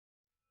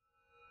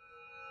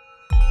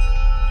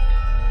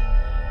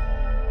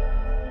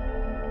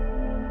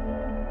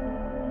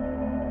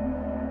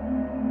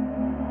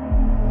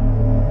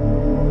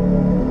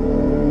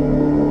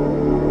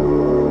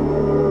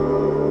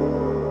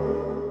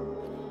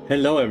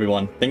Hello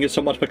everyone, thank you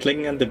so much for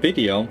clicking on the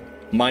video.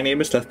 My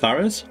name is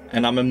Lathyrus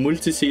and I'm a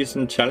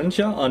multi-season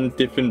challenger on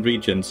different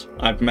regions.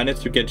 I've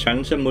managed to get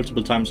challenger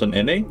multiple times on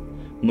NA,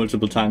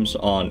 multiple times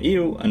on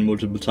EU and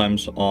multiple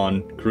times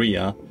on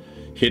Korea.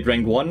 Hit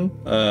rank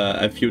 1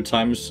 a few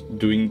times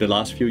during the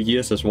last few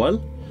years as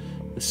well.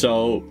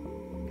 So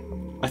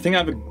I think I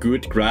have a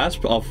good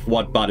grasp of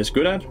what Bard is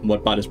good at,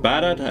 what Bard is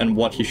bad at, and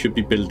what he should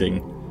be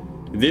building.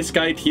 This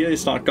guide here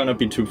is not gonna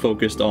be too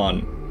focused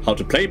on how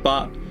to play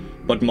Bard,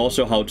 but more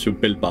so how to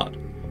build Bard.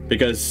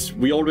 Because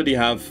we already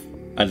have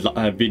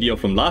a video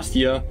from last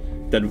year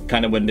that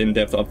kind of went in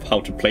depth of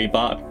how to play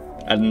Bard,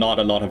 and not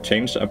a lot have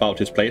changed about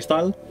his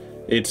playstyle.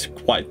 It's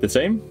quite the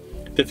same.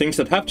 The things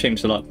that have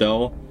changed a lot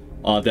though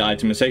are the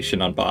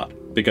itemization on Bard,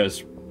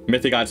 because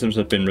mythic items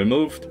have been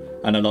removed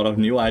and a lot of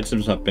new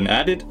items have been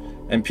added,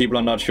 and people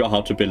are not sure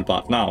how to build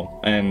Bard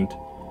now, and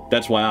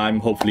that's why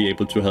I'm hopefully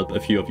able to help a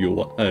few of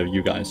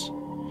you guys.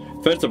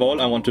 First of all,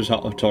 I want to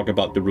talk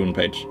about the Rune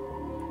page.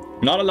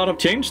 Not a lot have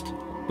changed,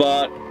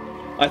 but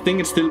I think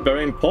it's still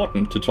very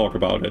important to talk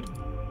about it.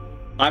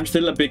 I'm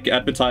still a big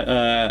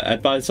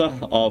advisor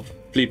of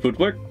Fleet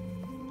Footwork.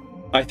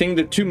 I think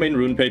the two main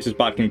Rune pages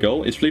Bard can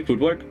go is Fleet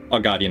Footwork or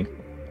Guardian.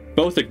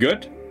 Both are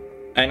good,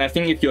 and I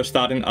think if you're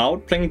starting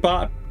out playing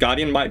Bard,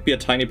 Guardian might be a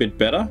tiny bit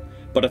better,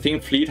 but I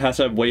think Fleet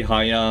has a way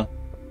higher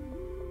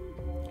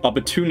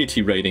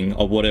opportunity rating,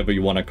 or whatever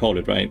you want to call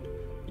it, right?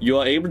 You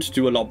are able to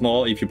do a lot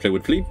more if you play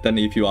with Fleet than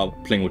if you are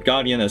playing with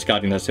Guardian, as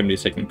Guardian has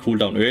 70-second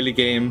cooldown early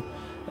game,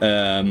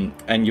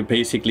 and you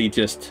basically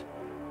just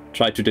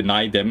try to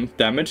deny them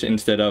damage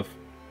instead of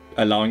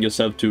allowing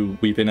yourself to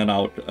weave in and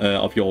out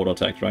of your auto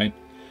attacks, right?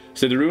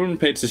 So the Rune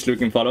page is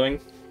looking following.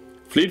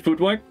 Fleet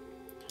Footwork.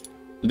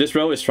 This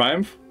row is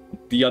Triumph.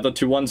 The other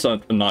two ones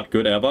are not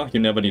good ever. You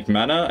never need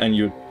mana and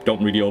you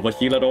don't really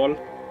overheal at all.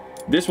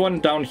 This one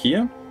down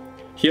here.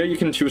 Here you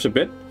can choose a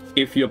bit.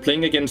 If you're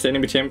playing against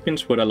enemy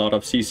champions with a lot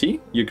of CC,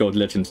 you go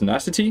Legend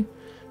Tenacity.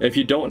 If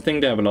you don't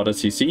think they have a lot of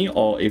CC,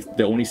 or if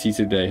the only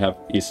CC they have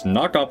is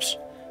knockups,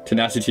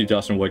 Tenacity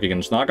doesn't work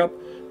against knockup,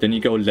 then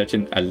you go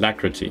Legend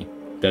Alacrity,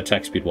 the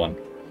attack speed one.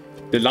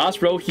 The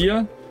last row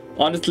here,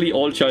 honestly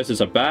all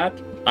choices are bad.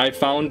 I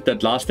found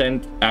that Last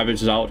Stand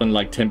averages out on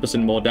like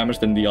 10% more damage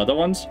than the other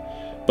ones,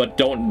 but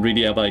don't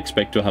really ever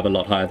expect to have a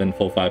lot higher than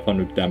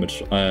 400-500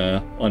 damage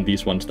on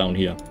these ones down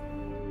here.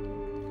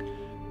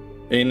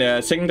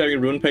 In secondary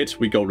Rune page,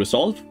 we go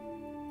Resolve.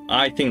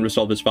 I think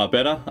Resolve is far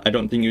better. I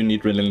don't think you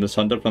need Relentless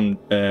Hunter from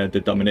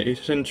the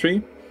Domination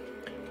tree.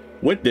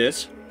 With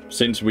this,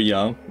 since we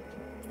are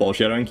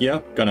foreshadowing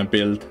here, gonna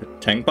build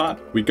Tank Bard,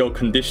 we go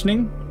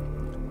Conditioning,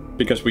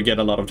 because we get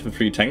a lot of the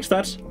free tank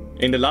stats.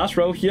 In the last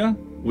row here,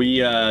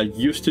 we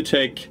used to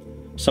take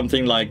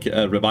something like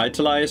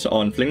Revitalize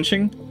or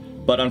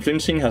Unflinching, but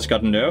Unflinching has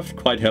gotten nerfed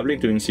quite heavily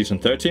during Season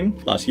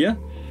 13 last year.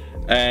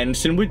 And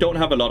since we don't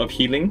have a lot of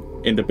healing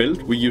in the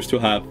build, we used to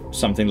have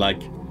something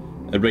like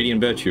a Radiant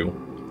Virtue,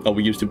 or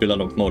we used to build a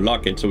lot more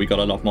Locket, so we got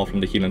a lot more from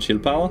the heal and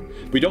shield power.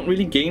 We don't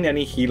really gain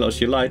any heal or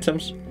shield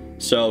items,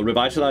 so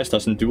Revitalize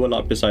doesn't do a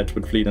lot besides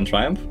with Fleet and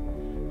Triumph.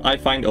 I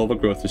find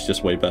Overgrowth is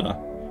just way better.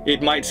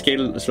 It might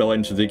scale slower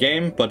into the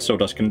game, but so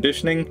does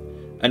Conditioning,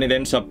 and it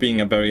ends up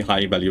being a very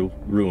high value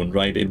rune,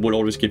 right? It will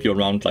always give you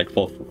around like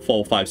 4,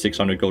 5,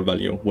 600 gold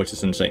value, which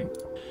is insane.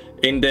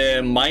 In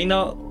the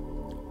minor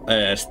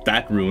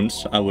stat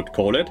runes, I would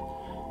call it,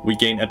 we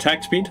gain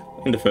attack speed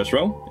in the first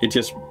row. It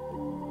just,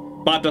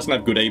 Bard doesn't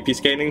have good AP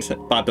scaling,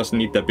 Bard doesn't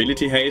need the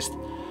ability haste.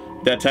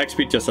 The attack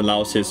speed just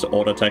allows his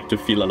auto attack to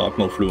feel a lot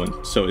more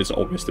fluent, so it's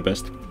always the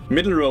best.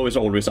 Middle row is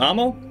always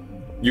armor.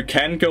 You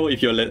can go,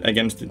 if you're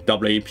against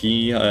double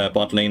AP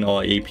bot lane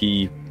or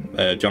AP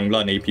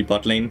jungler and AP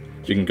bot lane,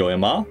 you can go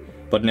MR,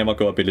 but never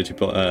go ability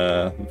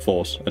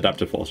force,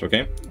 adaptive force,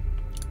 okay?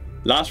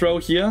 Last row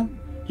here,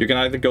 you can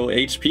either go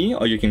HP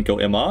or you can go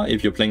MR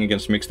if you're playing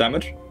against mixed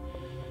damage.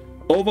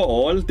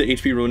 Overall, the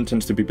HP rune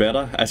tends to be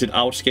better, as it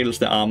outscales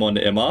the armor on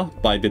the MR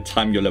by the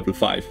time you're level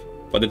 5.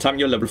 By the time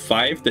you're level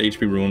 5, the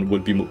HP rune will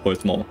be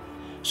worth more.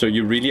 So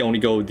you really only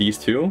go these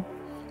two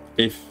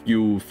if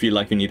you feel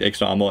like you need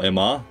extra armor or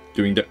MR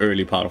during the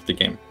early part of the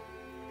game.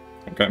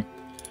 Okay.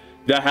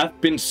 There have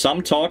been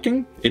some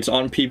talking, it's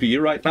on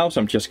PvE right now, so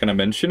I'm just gonna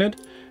mention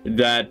it,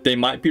 that they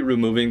might be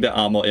removing the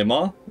armor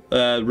MR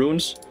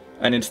runes,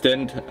 and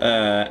instead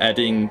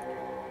adding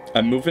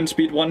a movement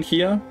speed one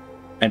here,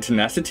 and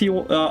tenacity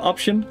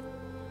option,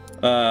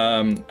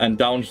 and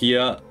down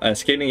here a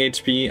scaling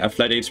HP, a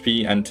flat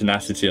HP, and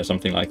tenacity or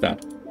something like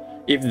that.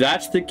 If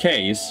that's the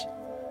case,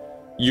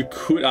 you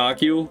could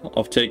argue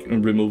of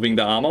removing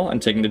the armor and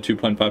taking the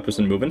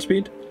 2.5% movement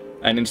speed,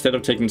 and instead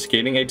of taking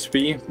scaling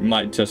HP, you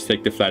might just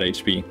take the flat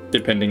HP,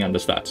 depending on the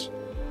stats.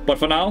 But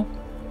for now,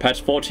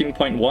 patch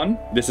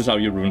 14.1, this is how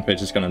your rune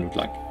page is gonna look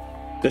like.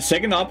 The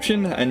second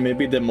option, and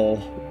maybe the more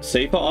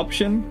safer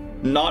option,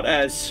 not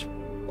as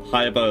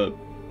high of a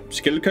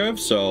skill curve,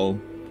 so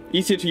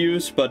easier to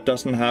use but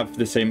doesn't have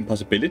the same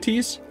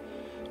possibilities.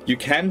 You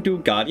can do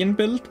Guardian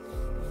build.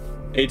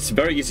 It's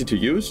very easy to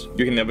use.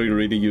 You can never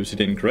really use it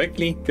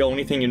incorrectly. The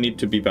only thing you need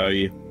to be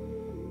very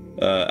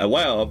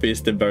aware of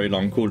is the very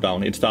long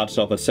cooldown. It starts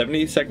off at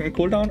 70-second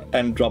cooldown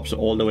and drops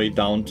all the way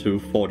down to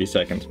 40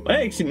 seconds.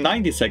 Actually,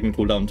 90-second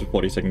cooldown to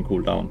 40-second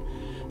cooldown.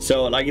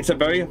 So, like, it's a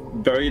very,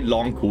 very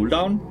long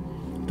cooldown.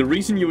 The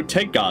reason you would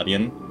take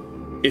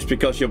Guardian is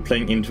because you're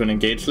playing into an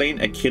engaged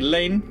lane, a kill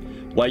lane,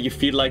 where you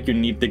feel like you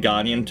need the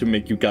Guardian to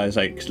make you guys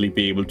actually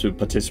be able to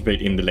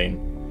participate in the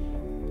lane.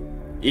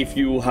 If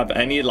you have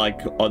any, like,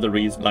 other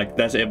reason, like,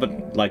 there's ever,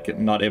 like,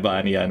 not ever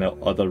any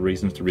other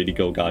reasons to really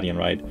go Guardian,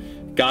 right?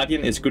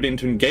 Guardian is good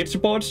into engage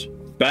supports,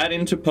 bad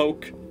into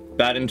poke,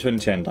 bad into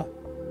enchanter.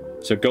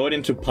 So go it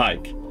into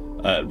Pike,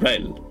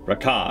 Rel,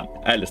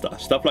 Rakan, Alistar,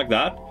 stuff like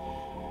that.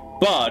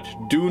 But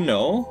do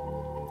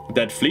know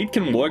that Fleet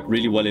can work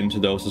really well into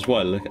those as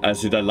well,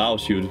 as it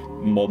allows you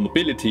more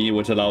mobility,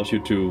 which allows you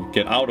to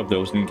get out of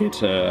those and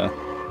get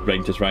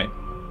ranges, right?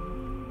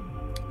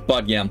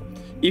 But yeah,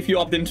 if you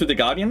opt into the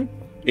Guardian,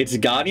 it's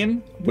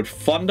Guardian with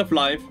Font of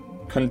Life,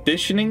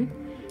 Conditioning,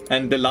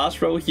 and the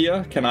last row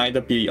here can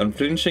either be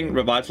Unflinching,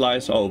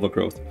 Revitalize, or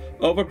Overgrowth.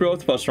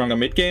 Overgrowth for stronger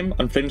mid-game,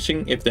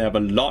 Unflinching if they have a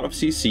lot of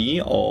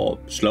CC or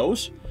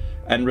slows,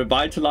 and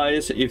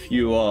Revitalize if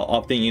you are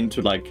opting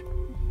into, like,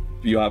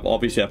 you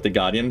obviously have the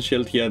Guardian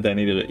shield here, then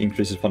it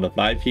increases Font of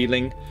Life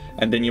healing,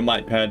 and then you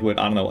might pair it with,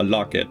 I don't know, a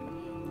Locket.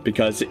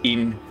 Because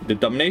in the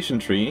Domination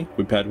tree,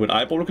 we paired with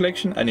Eyeball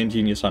Collection and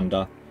Ingenious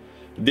Hunter.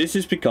 This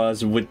is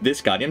because with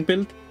this Guardian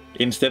build,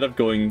 instead of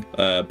going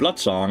Blood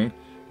Song,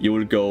 you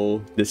will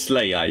go the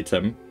Slay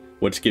item,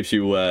 which gives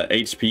you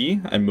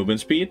HP and movement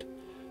speed,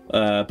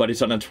 but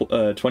it's on a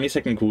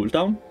 20-second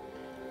cooldown.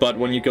 But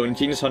when you go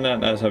Ingenious Hunter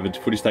and have it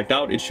fully stacked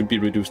out, it should be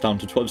reduced down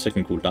to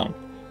 12-second cooldown,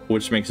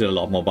 which makes it a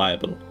lot more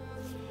viable.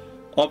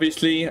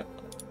 Obviously,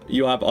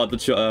 you have other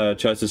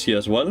choices here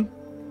as well.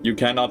 You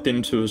can opt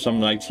into something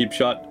like Cheap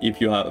Shot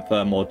if you have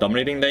a more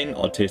dominating lane,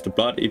 or Taste of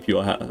Blood if you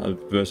have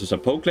versus a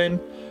poke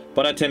lane.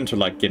 But I tend to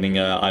like getting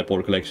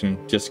Eyeball Collection.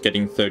 Just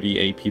getting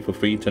 30 AP for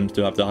free tends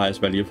to have the highest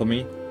value for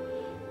me.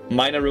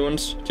 Minor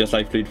runes, just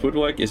like Fleet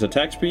Footwork, is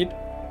attack speed,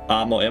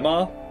 armor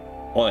MR,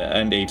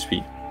 and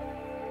HP.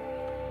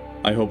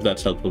 I hope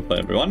that's helpful for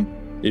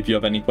everyone. If you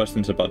have any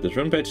questions about this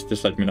rune page,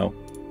 just let me know.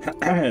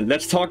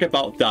 Let's talk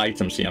about the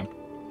items here.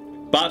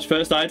 Bart's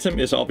first item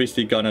is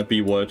obviously gonna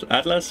be Word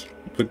Atlas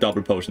with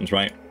double potions,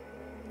 right?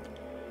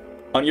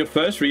 On your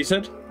first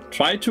reset,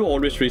 try to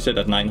always reset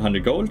at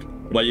 900 gold,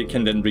 where you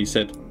can then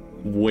reset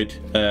with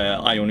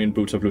Ionian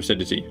Boots of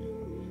Lucidity.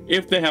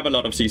 If they have a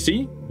lot of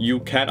CC, you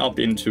can opt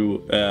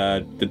into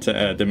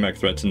the Merc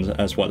Threats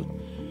as well.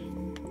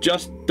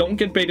 Just don't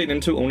get baited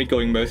into only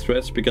going Merc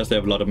Threats because they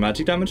have a lot of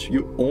magic damage.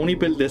 You only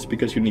build this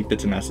because you need the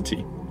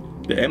tenacity.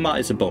 The MR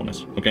is a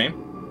bonus, okay?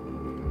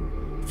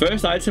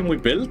 First item we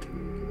build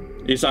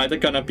is either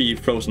gonna be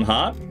Frozen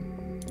Heart,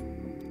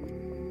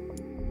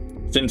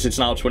 since it's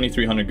now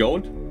 2300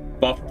 gold,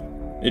 buffed.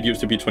 It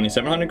used to be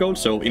 2700 gold,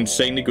 so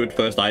insanely good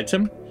first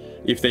item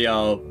if they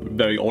are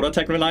very auto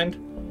attack reliant.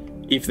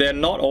 If they're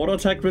not auto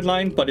attack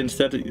reliant, but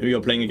instead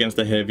you're playing against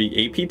a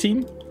heavy AP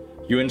team,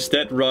 you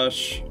instead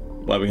rush,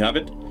 well, we have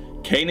it,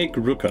 Kanik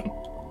Rukon.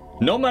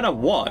 No matter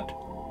what,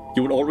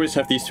 you will always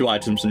have these two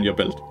items in your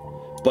build.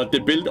 But the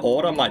build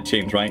order might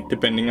change, right?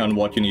 Depending on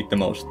what you need the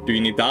most. Do you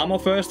need the armor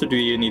first, or do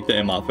you need the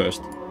MR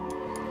first?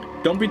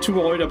 Don't be too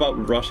worried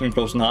about rushing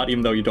Frozen Heart,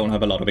 even though you don't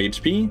have a lot of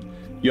HP.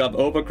 You have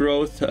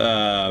Overgrowth,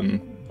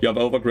 and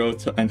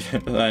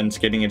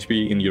getting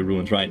HP in your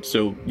runes, right?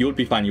 So you'll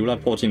be fine. You'll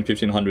have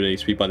 1500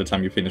 HP by the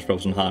time you finish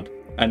Frozen Heart.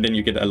 And then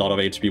you get a lot of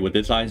HP with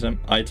this item.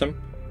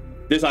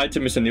 This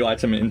item is a new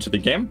item into the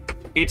game.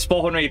 It's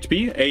 400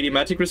 HP, 80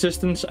 magic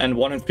resistance, and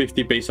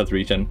 150 base health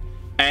regen.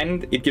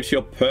 And it gives you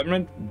a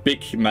permanent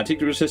big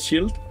magic resist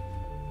shield,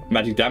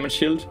 magic damage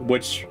shield,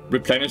 which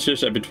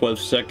replenishes every 12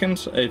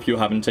 seconds if you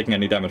haven't taken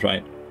any damage,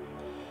 right?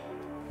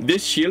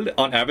 This shield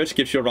on average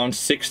gives you around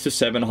 600 to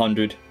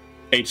 700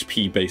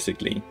 HP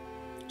basically.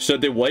 So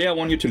the way I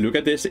want you to look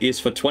at this is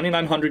for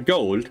 2900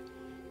 gold,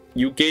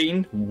 you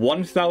gain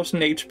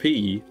 1000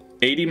 HP,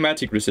 80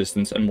 magic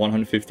resistance, and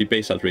 150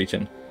 base health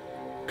regen.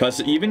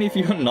 Because even if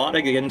you're not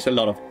against a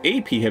lot of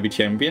AP heavy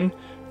champion,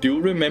 do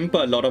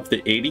remember a lot of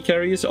the 80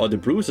 carries or the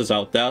bruisers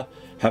out there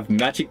have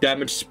magic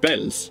damage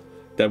spells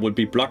that would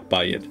be blocked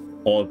by it,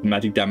 or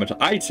magic damage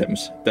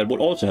items that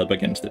would also help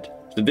against it.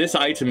 So this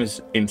item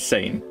is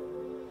insane.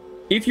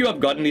 If you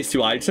have gotten these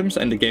two items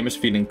and the game is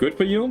feeling good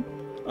for you,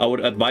 I would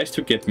advise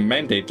to get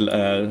Mandate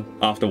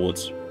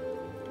afterwards.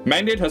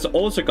 Mandate has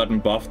also gotten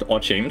buffed or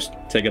changed,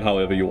 take it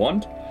however you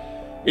want.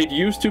 It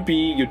used to be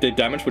you did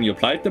damage when you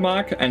applied the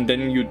mark, and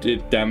then you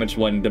did damage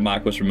when the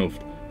mark was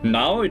removed.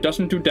 Now it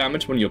doesn't do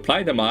damage when you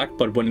apply the mark,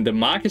 but when the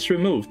mark is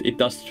removed, it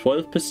does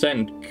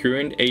 12%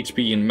 current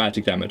HP in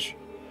magic damage.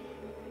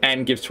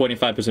 And gives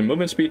 25%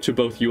 movement speed to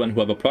both you and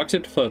whoever procs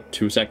it for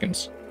 2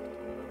 seconds.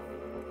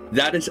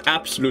 That is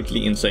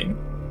absolutely insane.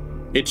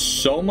 It's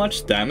so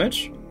much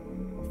damage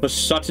for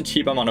such a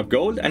cheap amount of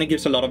gold, and it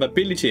gives a lot of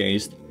ability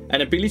haste.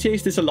 And ability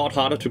haste is a lot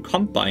harder to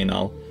come by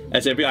now,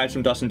 as every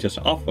item doesn't just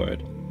offer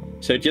it.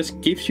 So it just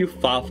gives you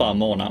far, far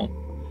more now.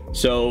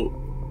 So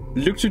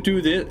look to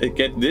do this,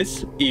 get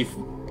this if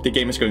the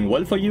game is going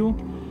well for you.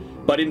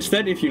 But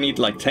instead, if you need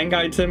like tank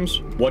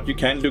items, what you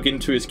can look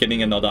into is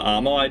getting another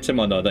armor item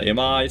or another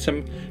MR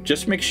item.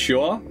 Just make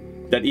sure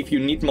that if you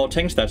need more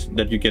tank stats,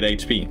 that you get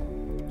HP.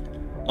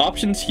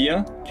 Options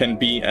here can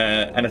be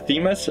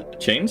Anathema's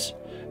chains.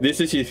 This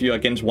is if you're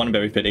against one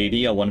very fit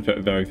AD or one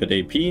very fit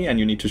AP and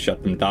you need to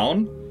shut them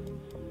down.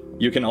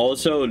 You can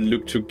also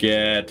look to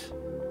get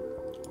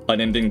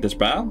Unending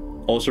Despair,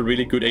 also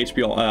really good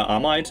HP or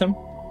armor item.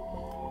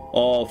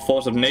 Or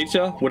Force of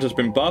Nature, which has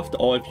been buffed,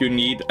 or if you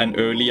need an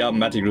earlier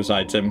Magicus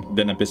item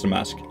than Abyssal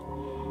Mask.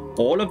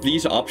 All of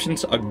these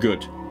options are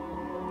good.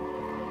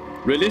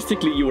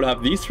 Realistically, you will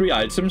have these 3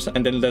 items,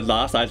 and then the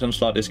last item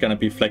slot is gonna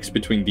be flexed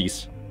between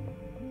these.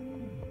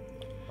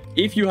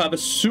 If you have a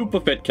super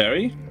fit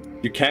carry,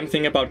 you can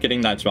think about getting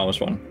Knight's Vow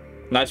as well.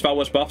 Knight's Vow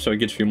was buffed, so it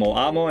gives you more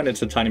armor and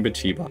it's a tiny bit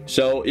cheaper.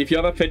 So if you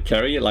have a fit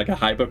carry, like a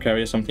hyper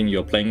carry or something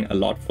you're playing a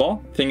lot for,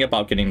 think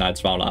about getting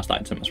Knight's Vow last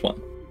item as well.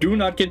 Do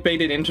not get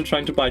baited into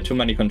trying to buy too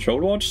many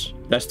control wards.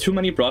 There's too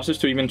many bosses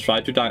to even try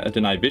to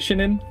deny vision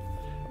in.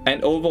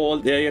 And overall,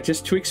 they are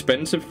just too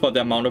expensive for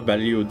the amount of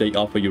value they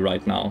offer you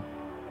right now.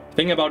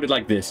 Think about it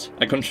like this.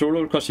 A control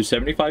ward costs you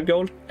 75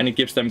 gold and it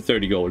gives them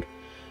 30 gold.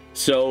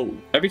 So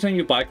every time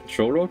you buy a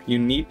control ward, you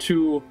need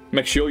to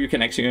make sure you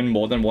can actually earn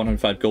more than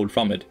 105 gold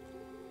from it.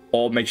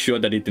 Or make sure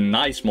that it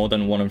denies more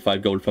than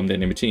 105 gold from the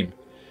enemy team.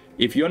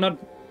 If you're not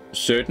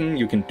certain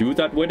you can do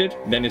that with it,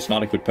 then it's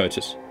not a good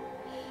purchase.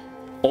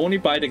 Only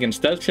buy it against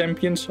stealth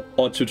champions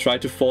or to try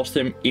to force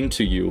them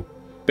into you.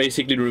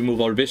 Basically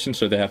remove all vision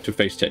so they have to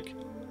face check.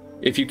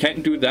 If you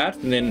can't do that,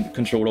 then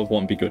control ward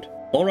won't be good.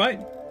 Alright,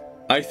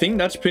 I think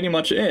that's pretty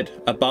much it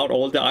about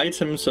all the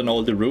items and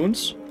all the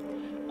runes.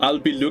 I'll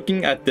be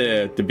looking at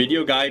the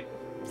video guide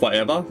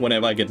forever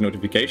whenever I get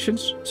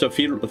notifications. So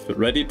feel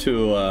ready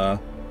to,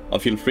 or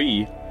feel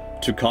free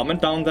to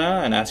comment down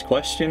there and ask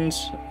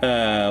questions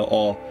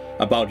or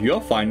about your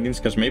findings,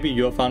 because maybe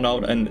you found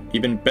out an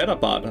even better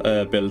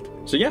build.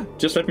 So yeah,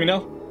 just let me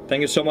know.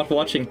 Thank you so much for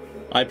watching.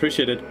 I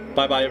appreciate it.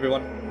 Bye bye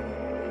everyone.